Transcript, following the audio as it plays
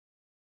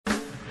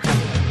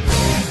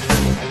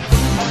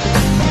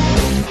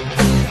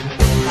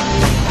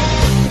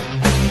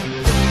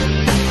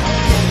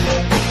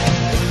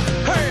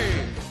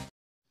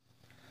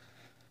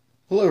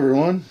Hello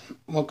everyone,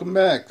 welcome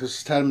back. This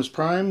is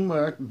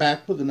Tattimusprime,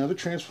 back with another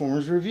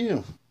Transformers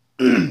review.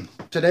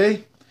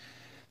 Today,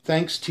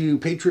 thanks to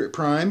Patriot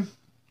Prime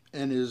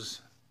and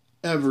his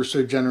ever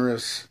so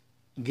generous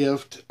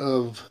gift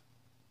of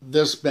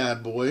this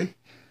bad boy,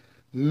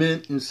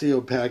 mint and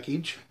sealed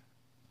package.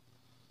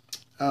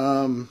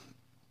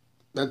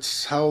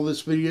 That's how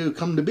this video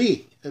come to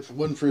be. If it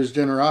wasn't for his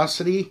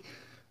generosity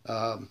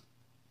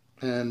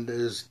and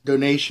his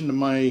donation to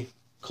my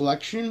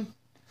collection,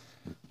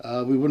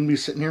 we wouldn't be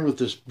sitting here with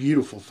this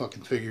beautiful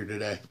fucking figure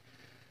today.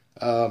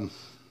 Man,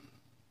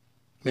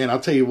 I'll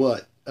tell you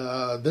what.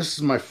 This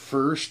is my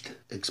first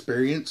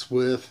experience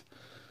with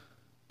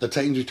the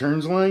Titans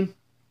Returns line.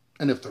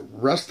 And if the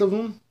rest of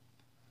them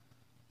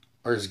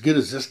are as good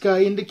as this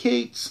guy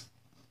indicates,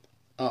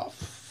 oh,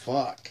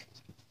 fuck.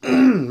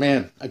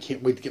 Man, I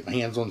can't wait to get my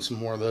hands on some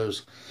more of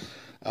those.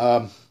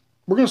 We're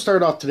going to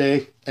start off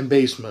today in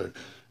base mode.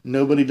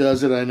 Nobody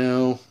does it, I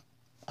know.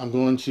 I'm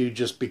going to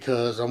just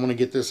because I want to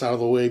get this out of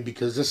the way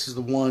because this is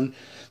the one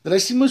that I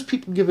see most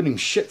people giving him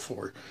shit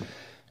for.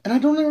 And I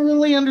don't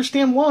really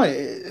understand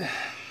why.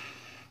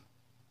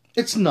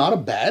 It's not a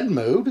bad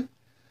mode.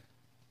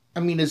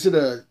 I mean, it's not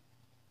a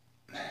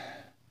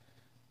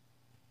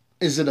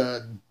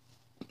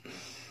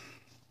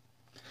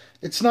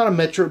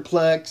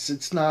Metroplex.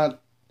 It's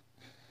not,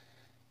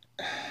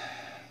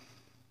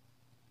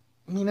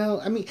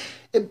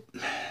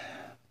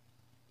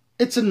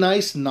 it's a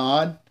nice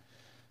nod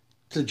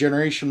to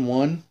Generation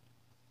 1.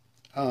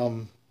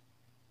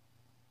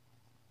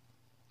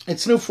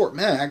 It's no Fort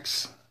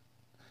Max,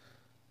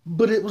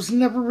 but it was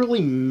never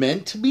really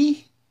meant to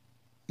be,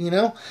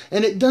 and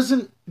it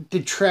doesn't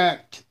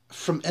detract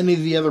from any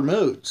of the other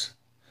modes.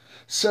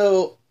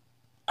 So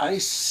I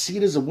see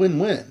it as a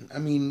win-win. I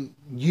mean,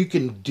 you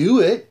can do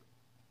it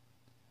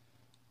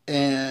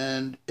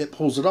and it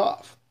pulls it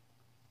off.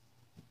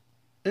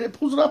 And it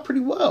pulls it off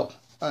pretty well.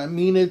 I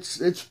mean,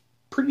 it's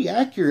pretty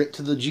accurate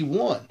to the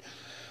G1.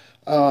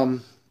 I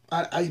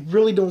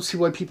really don't see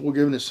why people are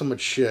giving it so much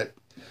shit.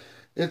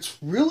 It's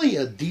really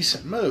a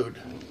decent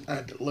mode. I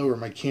had to lower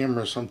my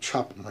camera, so I'm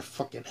chopping my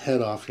fucking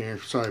head off here.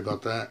 Sorry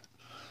about that.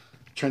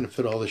 I'm trying to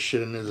fit all this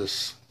shit into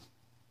this.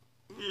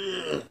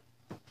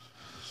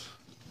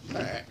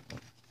 Alright.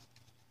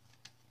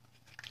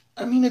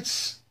 I mean,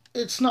 it's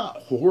not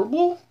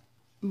horrible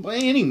by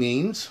any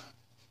means.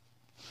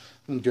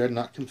 I mean,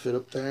 Dreadnought can fit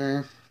up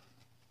there.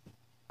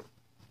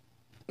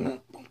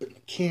 Bumping the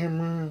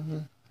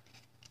camera.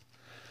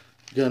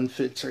 Gun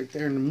fits right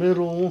there in the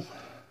middle.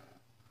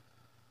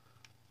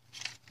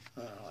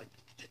 I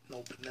didn't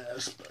open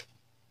this, but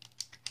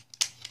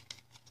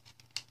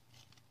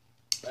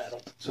that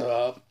opens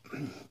up.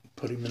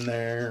 Put him in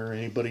there, or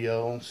anybody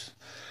else.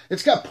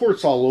 It's got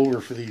ports all over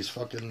for these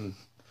fucking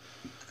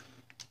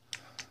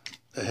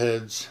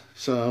heads,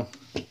 so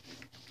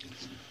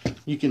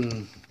you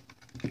can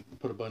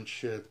put a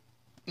bunch of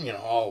shit,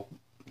 all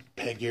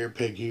peg here,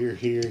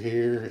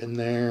 here, and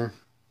there,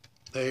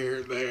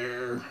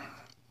 there.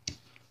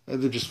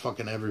 They're just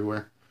fucking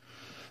everywhere.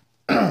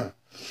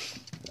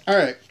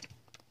 Alright.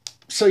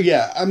 So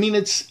yeah, I mean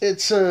it's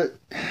kind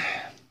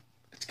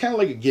of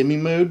like a gimme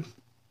mode.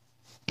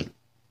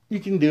 You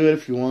can do it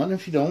if you want.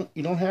 If you don't,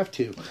 you don't have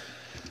to.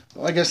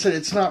 Like I said,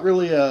 it's not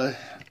really a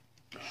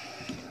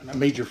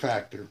major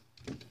factor.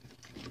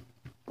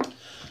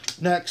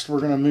 Next, we're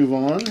going to move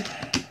on.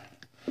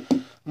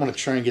 I'm going to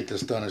try and get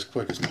this done as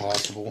quick as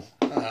possible.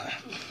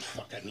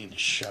 Fuck, I need to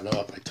shut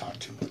up. I talk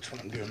too much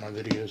when I'm doing my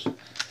videos.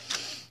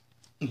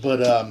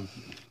 But,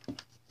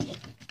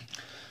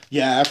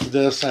 yeah, after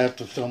this, I have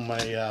to film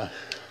my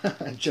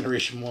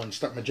Generation 1,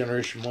 start my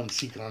Generation 1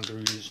 Seacons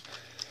reviews.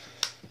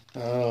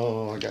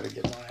 Oh, I gotta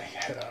get my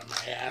head out of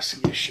my ass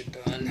and get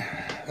shit done.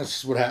 This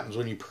is what happens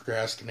when you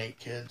procrastinate,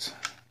 kids.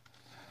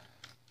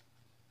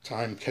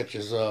 Time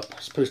catches up.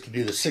 I'm supposed to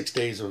do the 6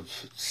 days of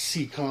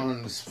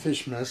Seacons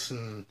Fishmas,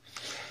 and,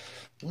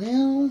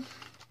 well,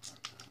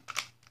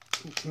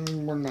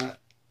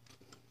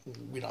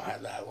 we don't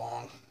have that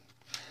long.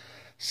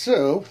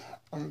 So,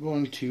 I'm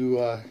going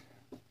to,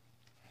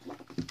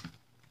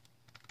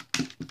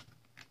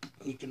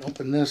 you can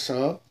open this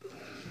up,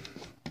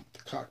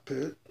 the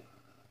cockpit.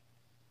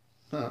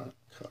 Cockpit.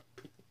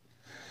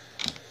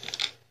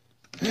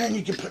 And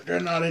you can put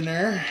Dreadnought in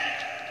there.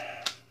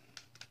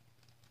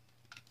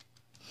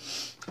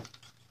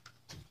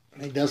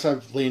 He does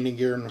have landing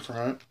gear in the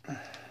front.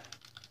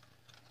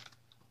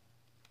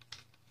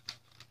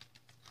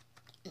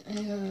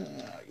 Yeah.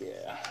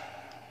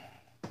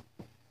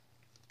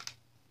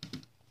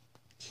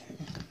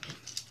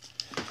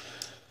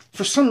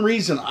 For some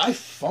reason, I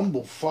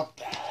fuck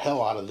the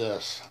hell out of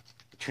this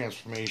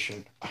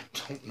transformation. I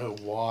don't know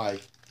why.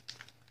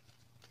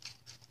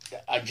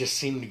 I just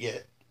seem to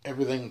get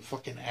everything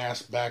fucking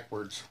ass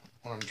backwards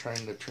when I'm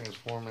trying to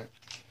transform it.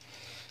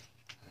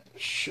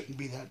 It shouldn't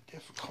be that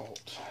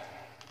difficult.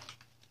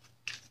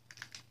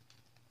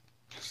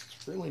 It's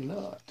really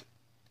not.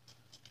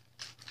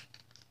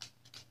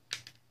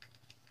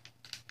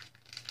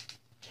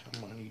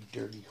 Come on, you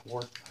dirty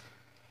whore.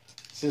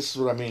 This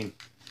is what I mean.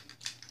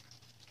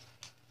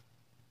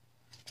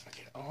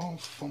 all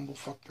fumble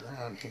fucked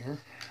around here.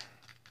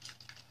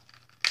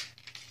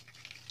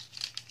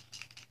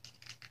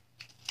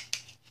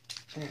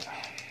 Yeah.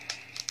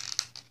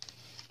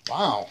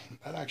 Wow,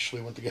 that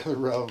actually went together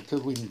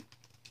relatively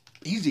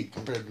easy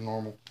compared to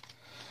normal.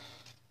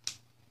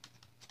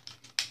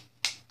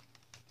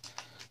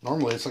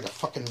 Normally it's like a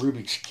fucking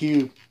Rubik's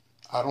Cube.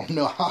 I don't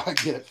know how I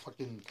get it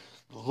fucking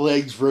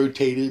legs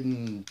rotated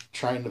and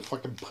trying to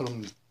fucking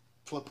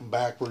flip them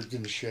backwards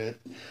and shit.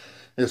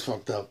 It's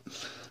fucked up.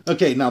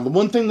 Okay, now the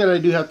one thing that I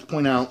do have to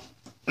point out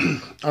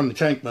on the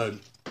tank mode.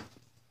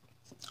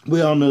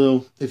 We all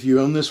know, if you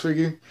own this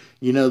figure,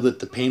 you know that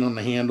the paint on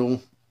the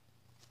handle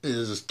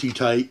is too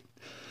tight.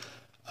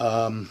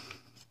 When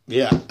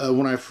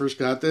I first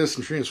got this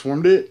and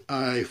transformed it,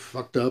 I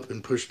fucked up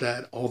and pushed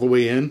that all the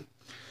way in.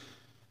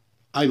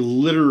 I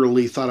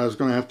literally thought I was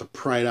going to have to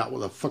pry it out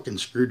with a fucking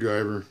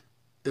screwdriver.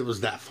 It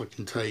was that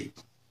fucking tight.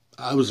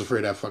 I was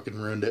afraid I fucking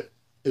ruined it.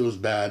 It was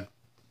bad.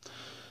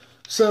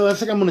 So I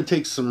think I'm going to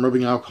take some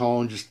rubbing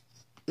alcohol and just,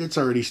 it's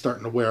already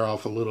starting to wear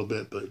off a little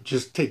bit, but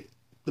just take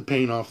the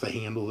paint off the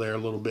handle there a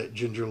little bit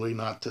gingerly,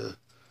 not to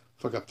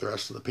fuck up the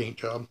rest of the paint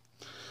job.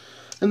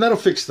 And that'll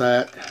fix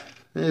that.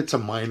 It's a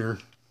minor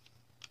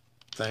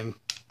thing.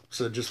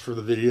 So just for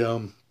the video,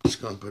 I'm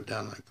just going to put it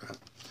down like that.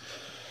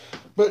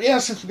 But yeah,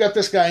 since we got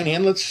this guy in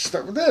hand, let's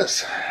start with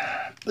this.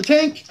 The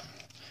tank.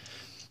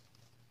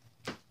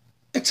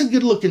 It's a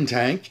good looking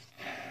tank.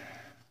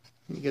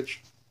 You got your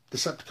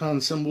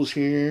Decepticon symbols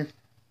here.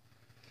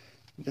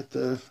 You got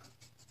the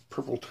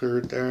purple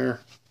turret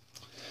there.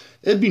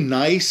 It'd be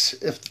nice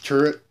if the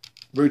turret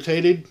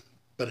rotated,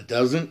 but it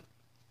doesn't.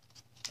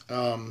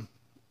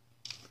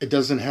 It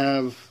doesn't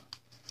have,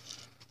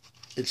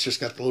 it's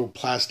just got the little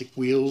plastic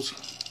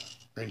wheels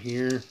right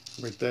here,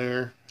 right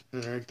there,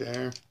 and right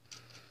there.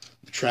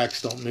 The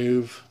tracks don't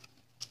move.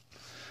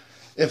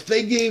 If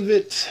they gave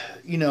it,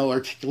 you know,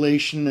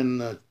 articulation and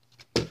the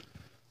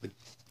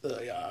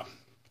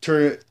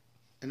turret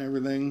and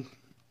everything,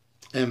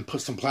 and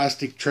put some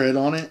plastic tread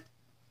on it,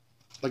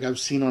 like I've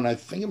seen on, I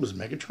think it was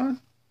Megatron?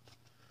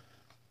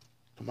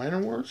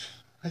 Minor Wars,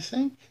 I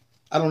think.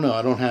 I don't know.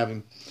 I don't have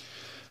him.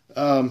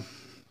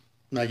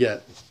 Not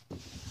yet.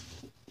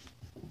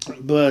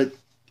 But,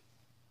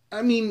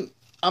 I mean,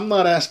 I'm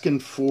not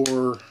asking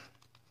for,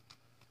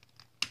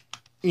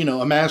 you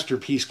know, a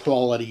masterpiece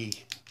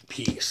quality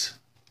piece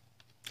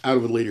out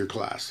of a later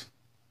class.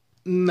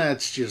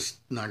 That's just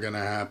not going to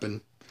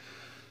happen.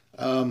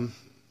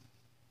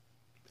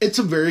 It's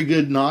a very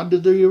good nod to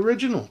the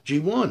original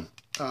G1.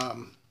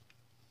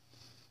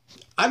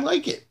 I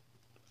like it.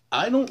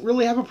 I don't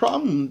really have a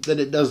problem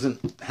that it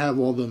doesn't have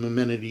all the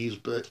amenities,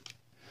 but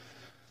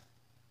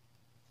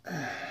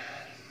I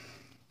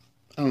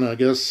don't know, I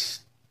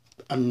guess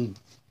I don't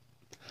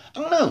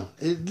know.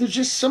 There's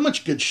just so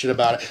much good shit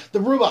about it.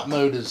 The robot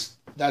mode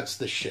that's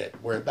the shit.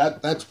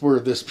 That's where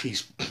this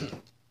piece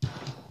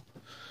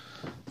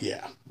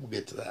yeah, we'll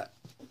get to that.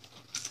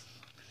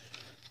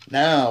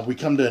 Now we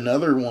come to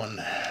another one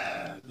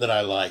that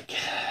I like.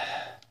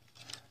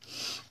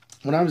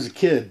 When I was a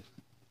kid,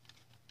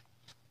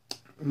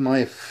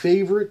 my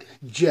favorite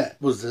jet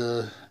was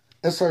the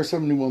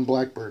SR-71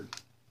 Blackbird.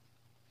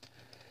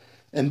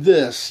 And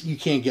this, you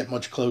can't get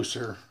much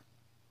closer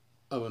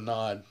of a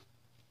nod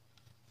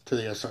to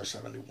the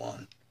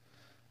SR-71.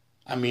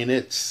 I mean,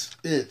 there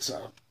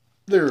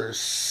is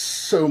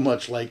so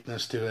much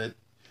likeness to it.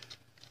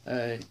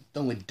 The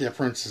only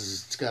difference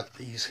is it's got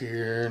these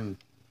here and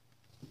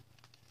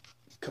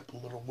a couple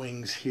little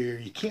wings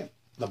here.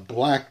 The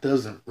black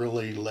doesn't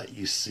really let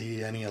you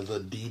see any of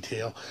the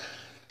detail.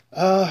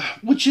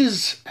 Which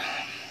is,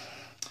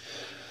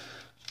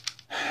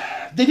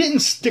 they didn't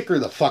sticker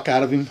the fuck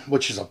out of him,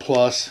 which is a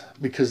plus,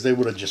 because they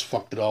would have just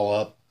fucked it all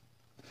up.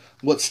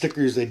 What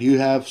stickers they do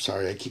have,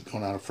 sorry, I keep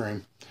going out of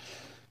frame.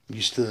 I'm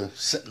used to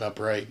sitting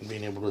upright and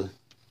being able to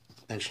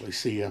actually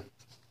see you.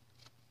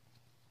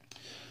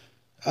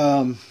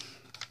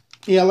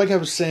 Yeah, like I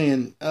was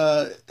saying,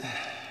 what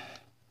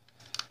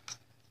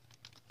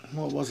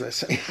was I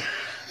saying?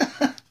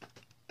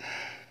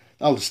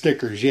 Oh, the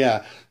stickers,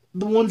 yeah.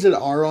 The ones that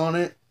are on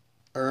it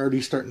are already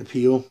starting to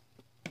peel.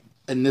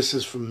 And this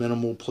is from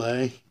minimal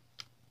play.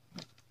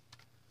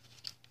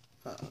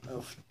 I don't know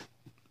if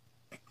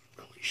I can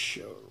really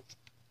show.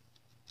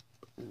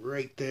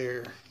 Right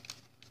there.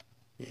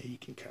 Yeah, you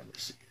can kind of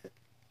see it.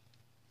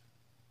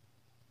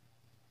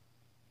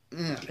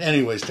 Yeah.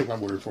 Anyways, take my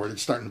word for it.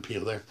 It's starting to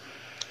peel there.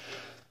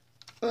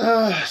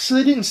 So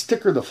they didn't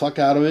sticker the fuck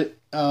out of it.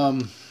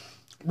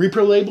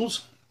 Repro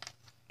labels.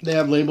 They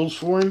have labels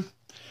for him.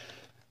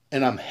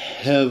 And I'm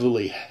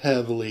heavily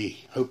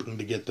hoping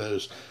to get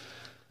those.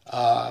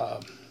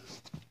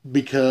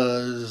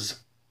 Because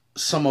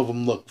some of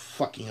them look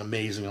fucking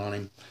amazing on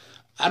him.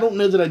 I don't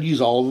know that I'd use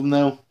all of them,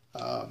 though.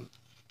 I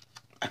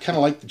kind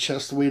of like the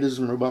chest the way it is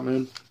in robot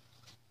mode.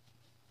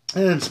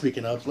 And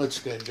speaking of, let's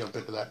go ahead and jump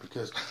into that,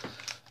 because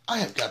I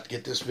have got to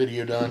get this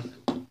video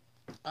done.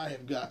 I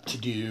have got to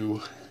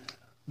do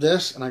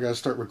this, and I got to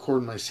start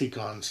recording my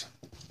Seacons.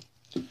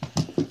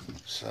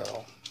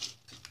 So,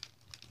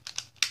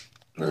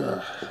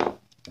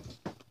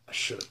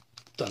 should have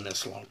done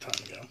this a long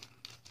time ago.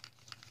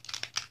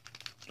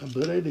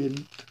 But I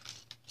didn't.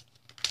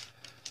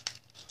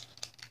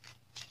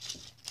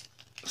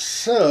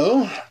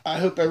 So, I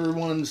hope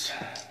everyone's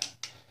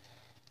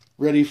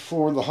ready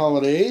for the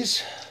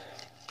holidays.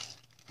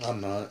 I'm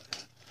not.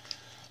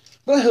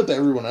 But I hope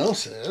everyone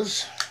else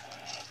is.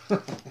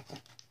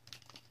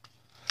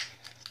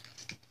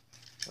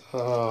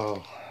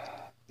 Oh.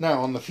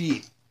 Now, on the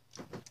feet,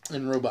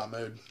 in robot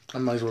mode, I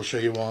might as well show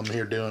you while I'm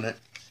here doing it.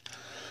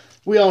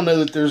 We all know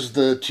that there's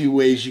the two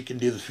ways you can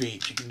do the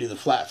feet. You can do the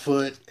flat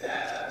foot,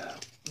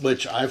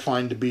 which I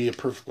find to be a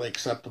perfectly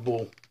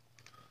acceptable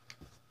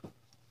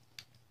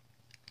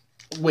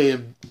way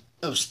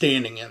of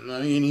standing in.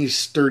 I mean, he's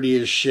sturdy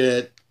as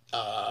shit.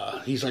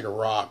 He's like a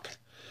rock.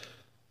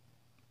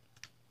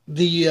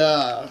 The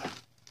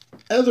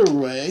other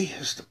way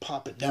is to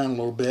pop it down a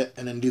little bit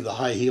and then do the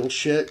high heel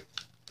shit.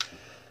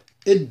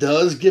 It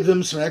does give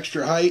him some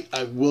extra height.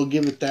 I will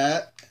give it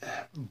that.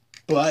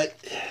 But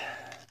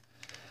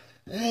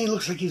he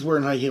looks like he's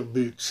wearing high heel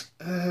boots.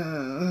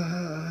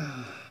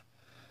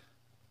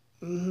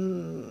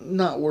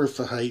 Not worth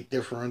the height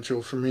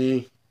differential for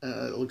me.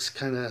 It looks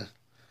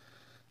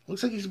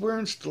like he's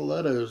wearing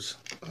stilettos.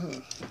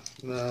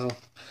 No.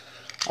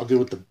 I'll go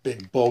with the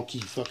big, bulky,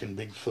 fucking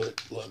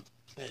Bigfoot look.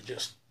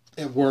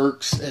 It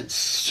works. It's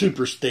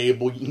super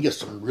stable. You can get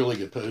some really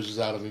good poses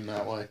out of him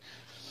that way.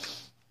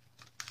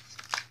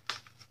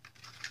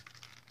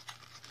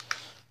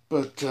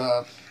 But,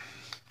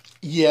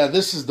 yeah,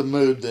 this is the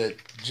mode that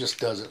just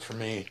does it for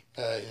me.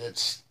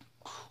 It's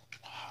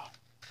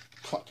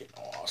fucking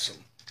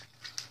awesome.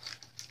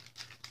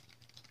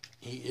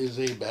 He is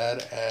a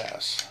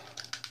badass.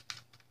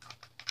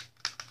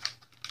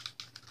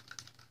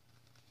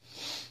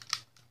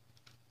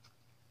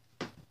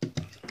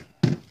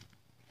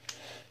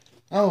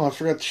 Oh, I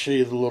forgot to show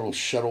you the little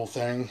shuttle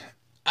thing.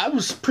 I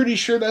was pretty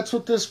sure that's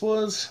what this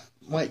was.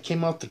 Why it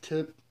came off the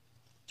tip.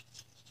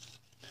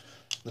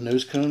 The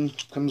nose cone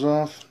comes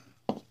off.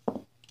 But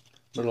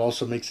it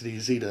also makes it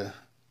easy to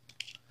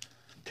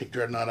take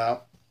Dreadnought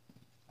out.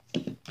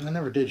 I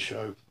never did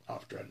show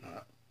off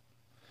Dreadnought.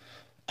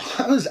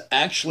 I was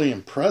actually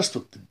impressed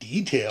with the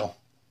detail.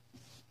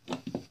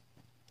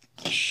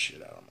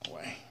 Shit out of my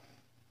way.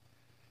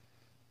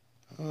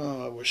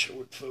 Oh, I wish I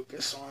would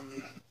focus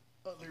on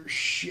other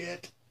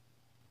shit,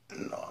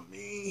 not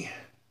me.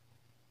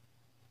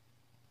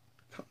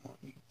 Come on,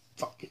 you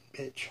fucking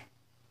bitch.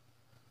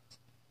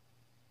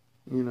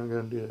 You're not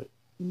gonna do it.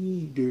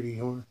 You dirty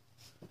whore.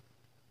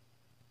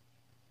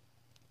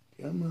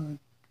 Come on.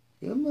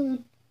 Come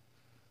on.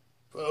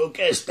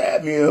 Focus,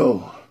 damn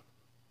you.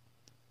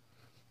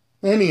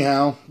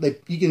 Anyhow,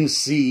 you can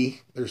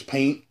see there's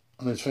paint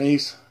on his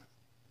face.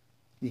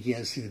 You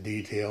can't see the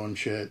detail and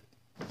shit.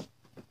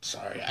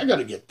 Sorry, I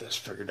gotta get this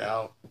figured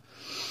out.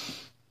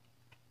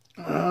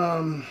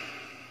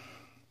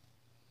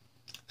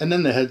 And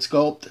then the head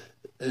sculpt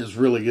is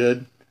really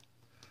good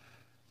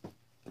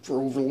for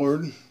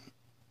Overlord.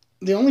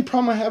 The only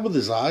problem I have with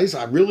his eyes,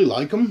 I really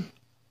like them.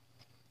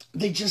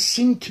 They just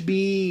seem to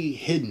be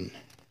hidden.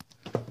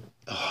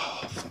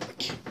 Oh,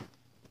 fuck.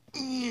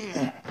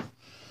 Yeah.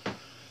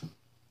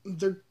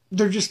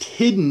 They're just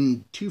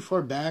hidden too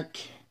far back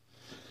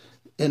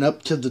and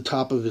up to the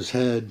top of his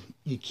head.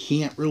 You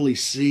can't really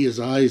see his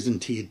eyes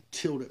until you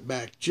tilt it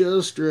back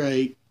just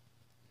right.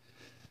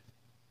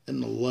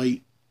 And the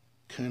light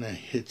kind of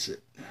hits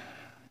it.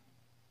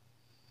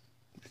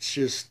 It's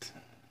just,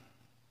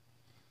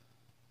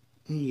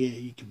 yeah,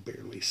 you can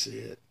barely see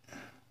it.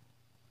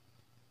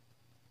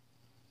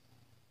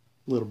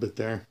 A little bit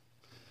there.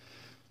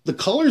 The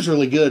color's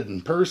really good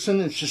in person.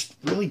 It's just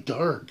really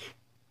dark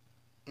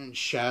and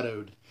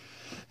shadowed.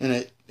 And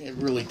it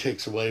really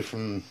takes away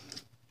from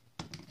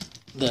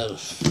the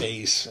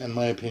face, in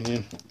my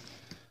opinion.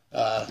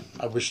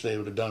 I wish they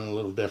would have done it a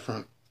little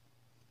different.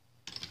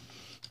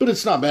 But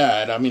it's not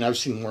bad. I mean, I've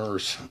seen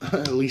worse.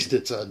 At least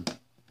it's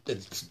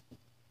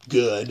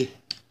good.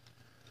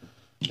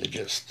 It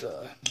just,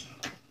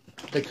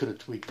 they could have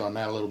tweaked on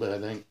that a little bit, I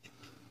think.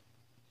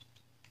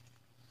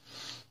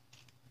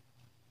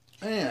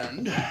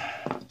 And,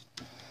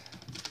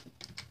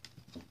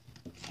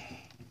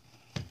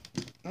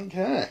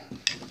 okay.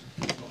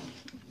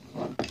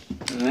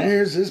 And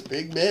there's this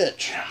big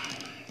bitch.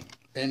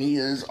 And he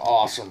is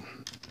awesome.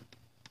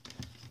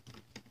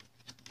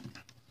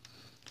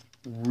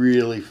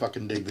 Really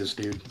fucking dig this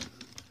dude.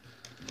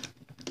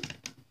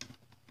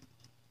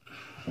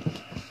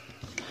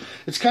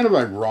 It's kind of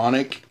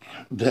ironic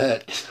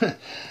that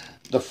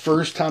the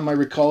first time I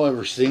recall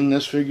ever seeing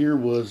this figure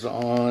was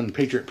on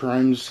Patriot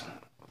Prime's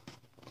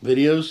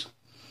videos.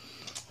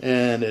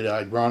 And it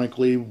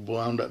ironically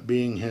wound up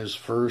being his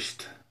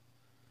first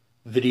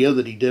video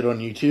that he did on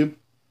YouTube.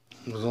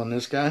 It was on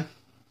this guy.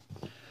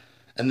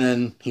 And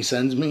then he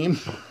sends me him.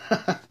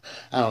 I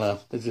don't know.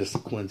 It's just a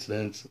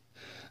coincidence.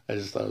 I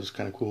just thought it was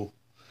kind of cool.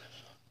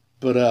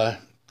 But,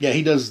 yeah,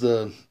 he does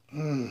the,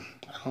 I'm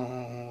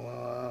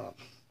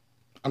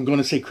going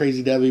to say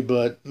Crazy Debbie,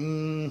 but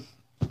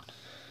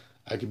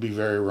I could be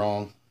very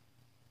wrong.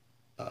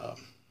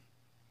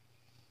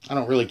 I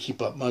don't really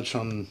keep up much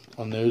on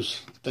those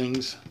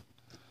things.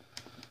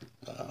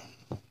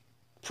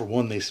 For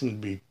one, they seem to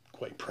be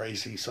quite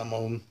pricey, some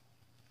of them.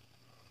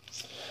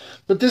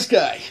 But this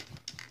guy,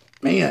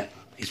 man,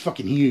 he's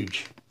fucking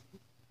huge.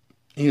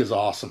 He is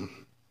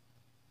awesome.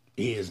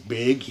 He is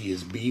big, he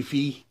is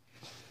beefy,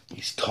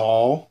 he's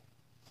tall.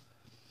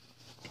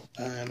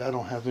 And I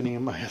don't have any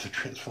of my other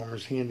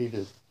Transformers handy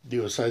to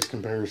do a size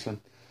comparison.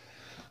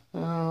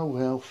 Oh,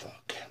 well,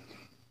 fuck.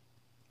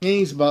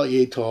 He's about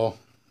yay tall.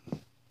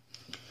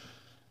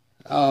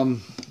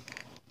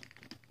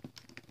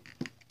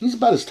 He's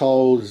about as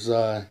tall as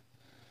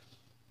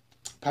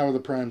Power of the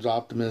Prime's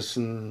Optimus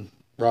and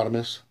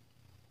Rodimus.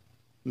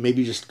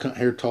 Maybe just a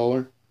hair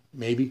taller.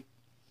 Maybe.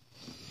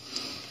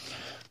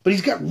 But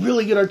he's got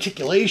really good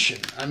articulation.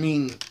 I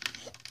mean,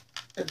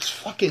 it's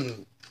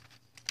fucking...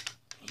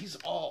 He's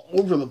all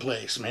over the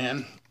place,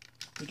 man.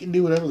 He can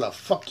do whatever the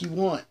fuck you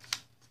want.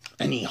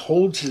 And he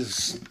holds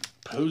his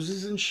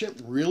poses and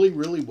shit really,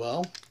 really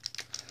well.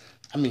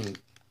 I mean,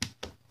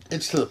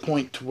 it's to the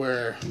point to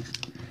where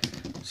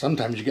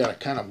sometimes you gotta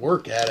kind of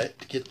work at it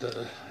to get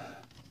the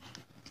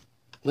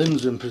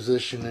limbs in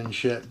position and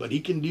shit. But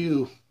he can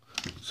do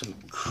some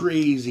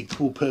crazy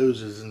cool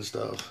poses and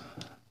stuff.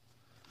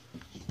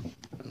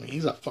 I mean,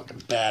 he's a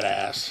fucking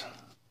badass.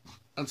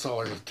 That's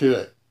all there is to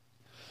it.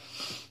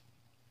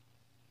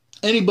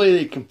 Anybody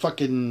that can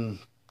fucking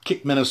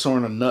kick Menasor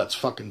in the nuts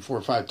fucking 4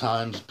 or 5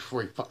 times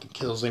before he fucking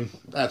kills him,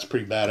 that's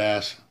pretty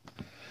badass.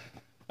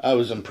 I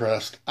was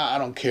impressed. I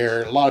don't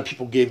care. A lot of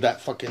people gave that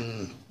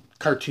fucking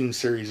cartoon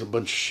series a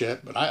bunch of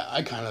shit, but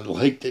I kind of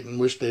liked it and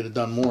wish they'd have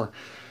done more.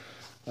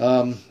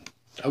 I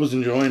was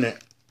enjoying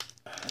it.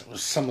 It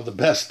was some of the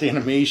best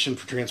animation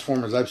for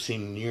Transformers I've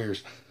seen in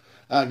years.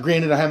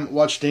 Granted, I haven't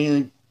watched any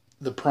of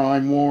the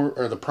Prime War,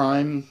 or the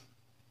Prime,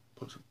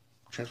 what's it?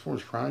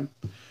 Transformers Prime?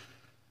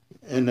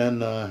 And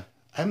then, I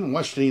haven't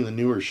watched any of the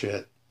newer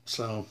shit,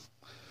 so,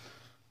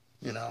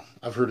 you know,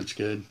 I've heard it's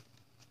good.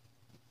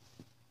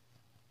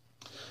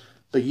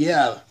 But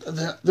yeah,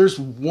 there's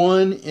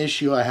one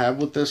issue I have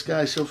with this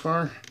guy so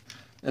far,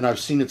 and I've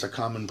seen it's a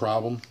common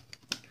problem.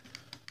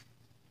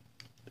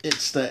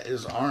 It's that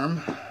his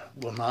arm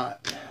will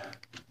not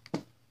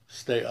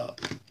stay up.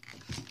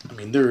 I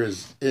mean,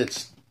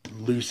 it's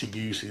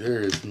loosey-goosey.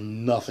 There is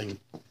nothing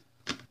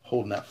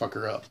holding that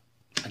fucker up.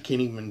 I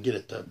can't even get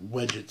it to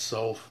wedge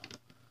itself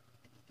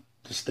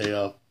to stay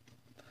up.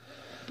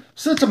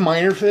 So it's a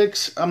minor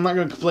fix. I'm not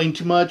going to complain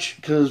too much,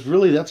 because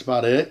really that's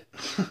about it.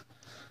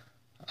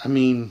 I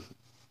mean,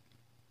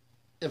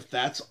 if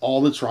that's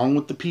all that's wrong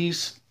with the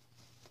piece,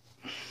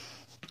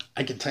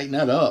 I can tighten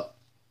that up.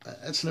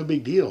 That's no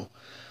big deal.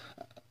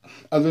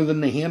 Other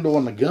than the handle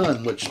on the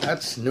gun, which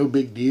that's no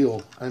big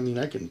deal. I mean,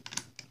 I can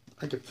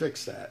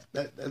fix that.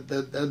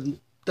 That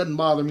doesn't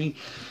bother me.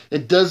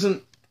 It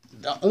doesn't.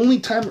 The only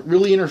time it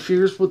really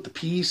interferes with the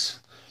piece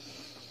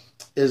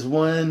is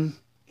when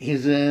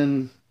he's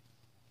in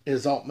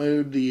his alt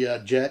mode, the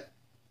jet.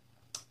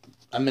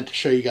 I meant to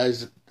show you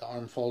guys that the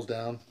arm falls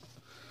down,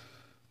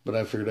 but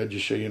I figured I'd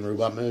just show you in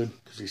robot mode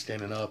because he's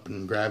standing up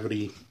and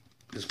gravity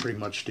is pretty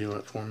much doing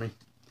it for me.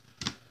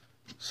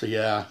 So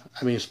yeah,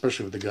 I mean,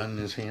 especially with the gun in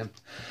his hand.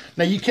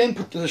 Now you can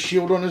put the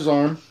shield on his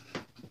arm.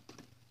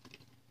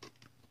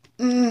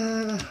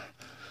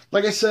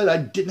 Like I said, I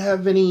didn't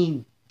have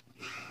any...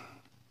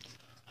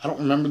 I don't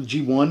remember the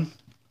G1,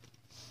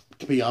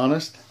 to be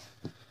honest.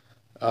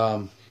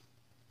 Never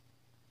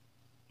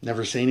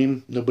seen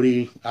him.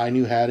 Nobody I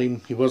knew had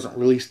him. He wasn't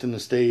released in the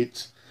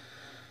States.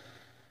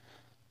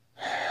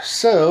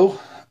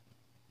 So,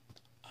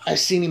 I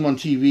seen him on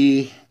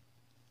TV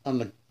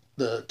on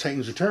the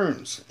Titans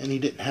Returns, and he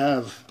didn't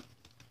have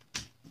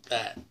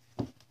that.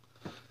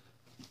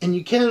 And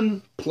you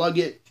can plug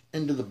it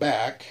into the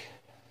back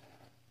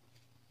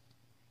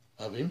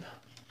of him.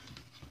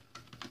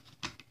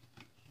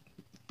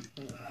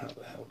 How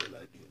the hell did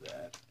I do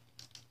that?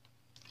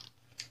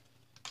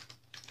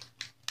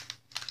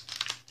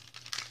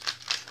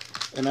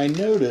 And I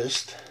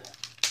noticed,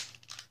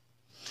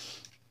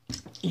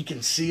 you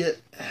can see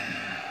it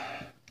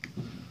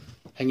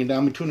hanging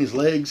down between his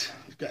legs.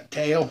 He's got a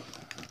tail.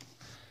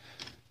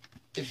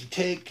 If you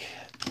take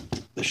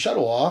the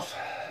shuttle off,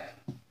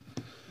 it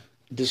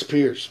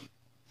disappears.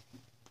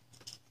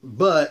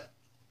 But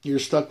you're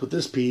stuck with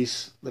this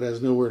piece that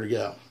has nowhere to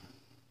go.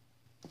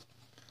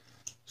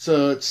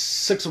 So it's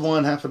 6 of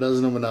one, half a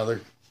dozen of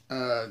another.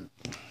 Do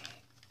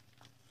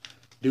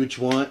what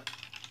you want.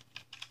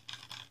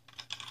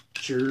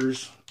 It's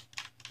yours.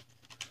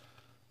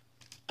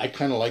 I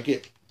kind of like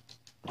it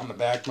on the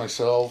back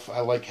myself. I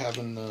like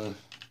having the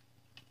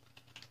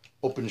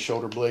open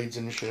shoulder blades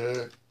and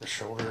shit, the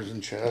shoulders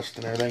and chest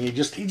and everything.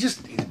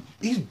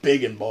 He's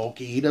big and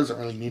bulky. He doesn't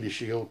really need a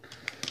shield.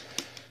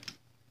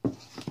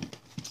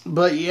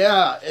 But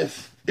yeah,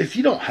 if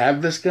you don't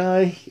have this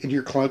guy in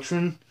your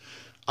collection,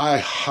 I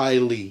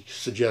highly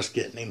suggest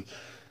getting him.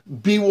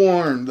 Be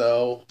warned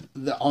though,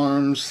 the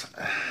arms,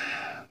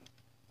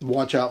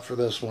 watch out for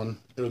this one.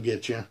 It'll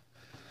get you.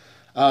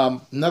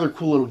 Another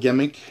cool little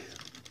gimmick,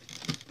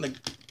 like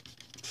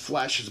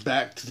flashes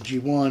back to the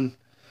G1.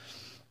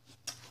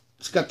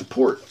 It's got the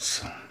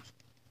ports.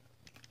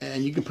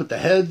 And you can put the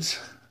heads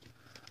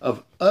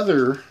of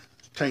other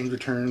Titans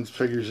Returns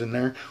figures in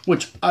there,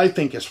 which I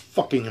think is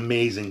fucking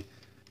amazing.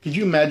 Could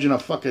you imagine a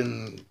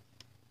fucking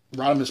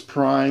Rodimus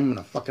Prime and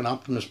a fucking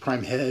Optimus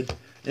Prime head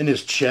in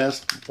his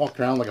chest,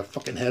 walking around like a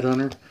fucking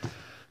headhunter?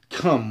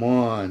 Come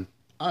on.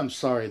 I'm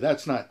sorry,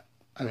 that's not...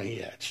 I mean,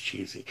 yeah, it's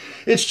cheesy.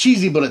 It's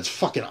cheesy, but it's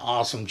fucking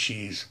awesome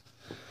cheese.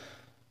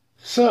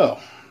 So,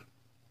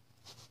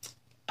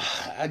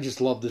 I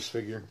just love this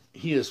figure.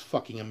 He is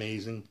fucking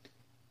amazing.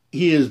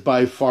 He is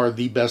by far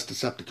the best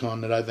Decepticon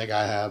that I think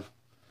I have.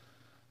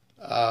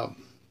 Well,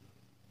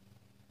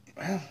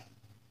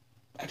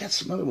 I got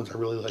some other ones I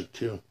really like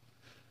too.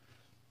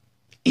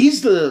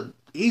 He's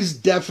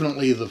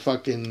definitely the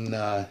fucking,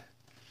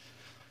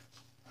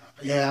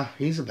 yeah,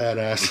 he's a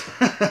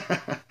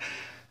badass.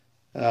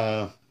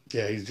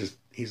 Yeah,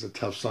 he's a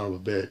tough son of a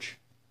bitch.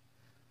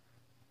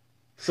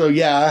 So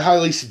yeah, I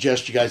highly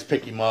suggest you guys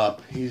pick him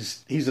up.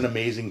 He's an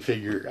amazing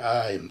figure.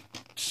 I am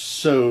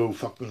so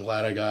fucking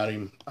glad I got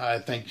him. I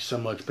thank you so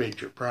much,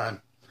 Patriot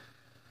Prime.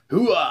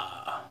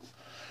 Hooah!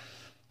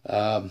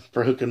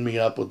 For hooking me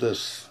up with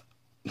this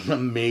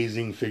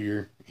amazing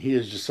figure. He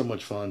is just so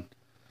much fun.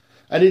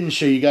 I didn't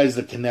show you guys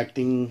the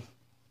connecting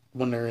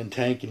when they're in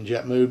tank and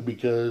jet mode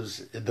because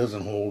it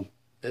doesn't hold.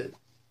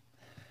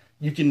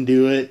 You can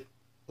do it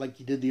like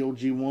you did the old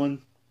G1,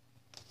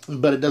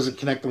 but it doesn't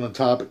connect on the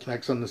top. It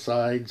connects on the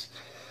sides.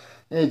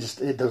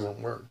 It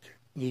doesn't work.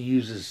 He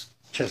uses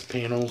chest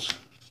panels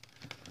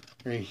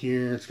right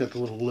here. It's got the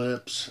little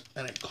lips,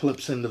 and it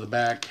clips into the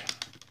back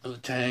of the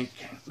tank,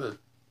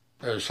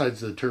 or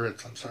sides of the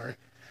turrets. I'm sorry.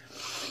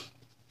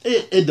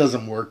 It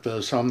doesn't work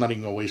though, so I'm not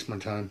even gonna waste my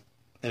time.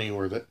 It ain't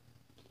worth it.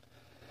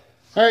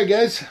 All right,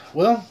 guys.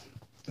 Well,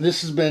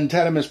 this has been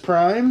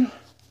Tattimusprime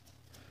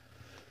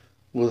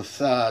with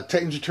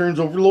Titans Returns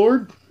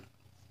Overlord.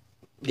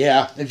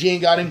 Yeah, if you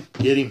ain't got him,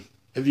 get him.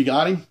 If you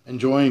got him,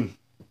 enjoy him.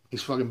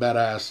 He's fucking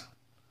badass.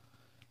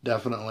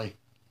 Definitely.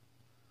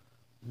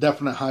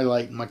 Definite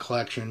highlight in my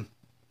collection.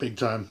 Big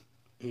time.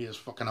 He is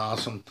fucking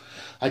awesome.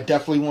 I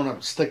definitely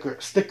want to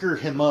sticker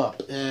him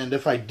up. And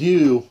if I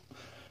do,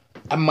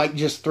 I might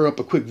just throw up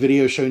a quick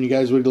video showing you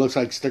guys what he looks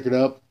like stickered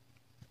up.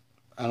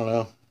 I don't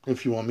know.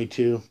 If you want me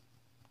to,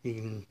 you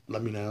can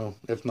let me know.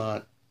 If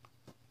not,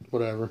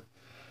 whatever.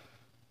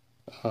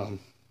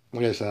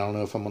 Like I said, I don't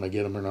know if I'm going to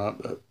get them or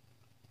not, but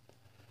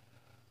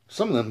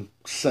some of them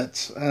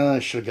sets, I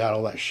should have got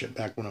all that shit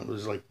back when it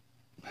was like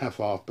half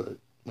off, but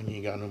when you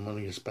ain't got no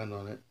money to spend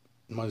on it,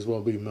 it might as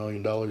well be $1 million,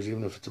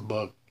 even if it's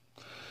 $1.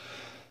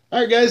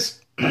 Alright,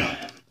 guys.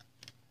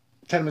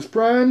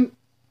 Tattimusprime.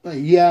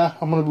 Yeah,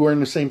 I'm going to be wearing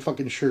the same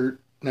fucking shirt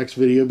next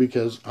video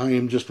because I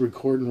am just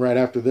recording right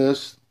after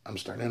this. I'm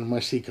starting into my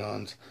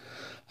Seacons.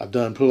 I've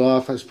done pull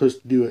off. I was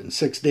supposed to do it in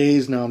 6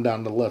 days. Now I'm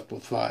down to left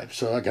with 5.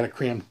 So I got to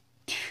cram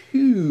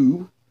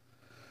 2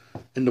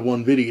 into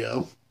one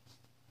video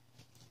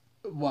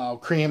while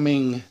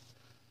cramming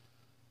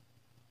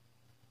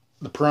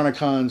the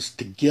Piranhacons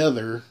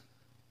together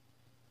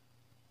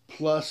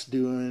plus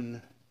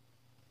doing,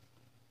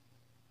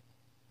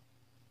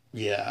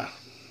 yeah,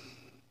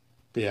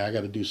 I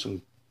got to do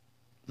some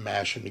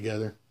mashing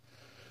together.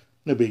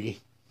 No biggie.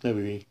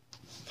 Alright,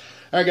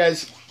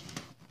 guys.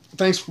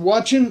 Thanks for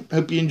watching.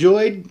 Hope you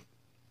enjoyed.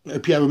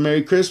 Hope you have a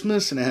Merry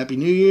Christmas and a Happy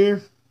New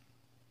Year.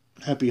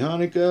 Happy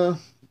Hanukkah.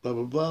 Blah,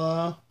 blah,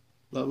 blah.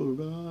 Blah, blah,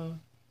 blah.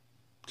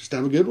 Just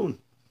have a good one.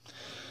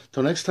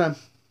 Till next time.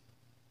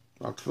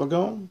 Rock the fuck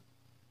on.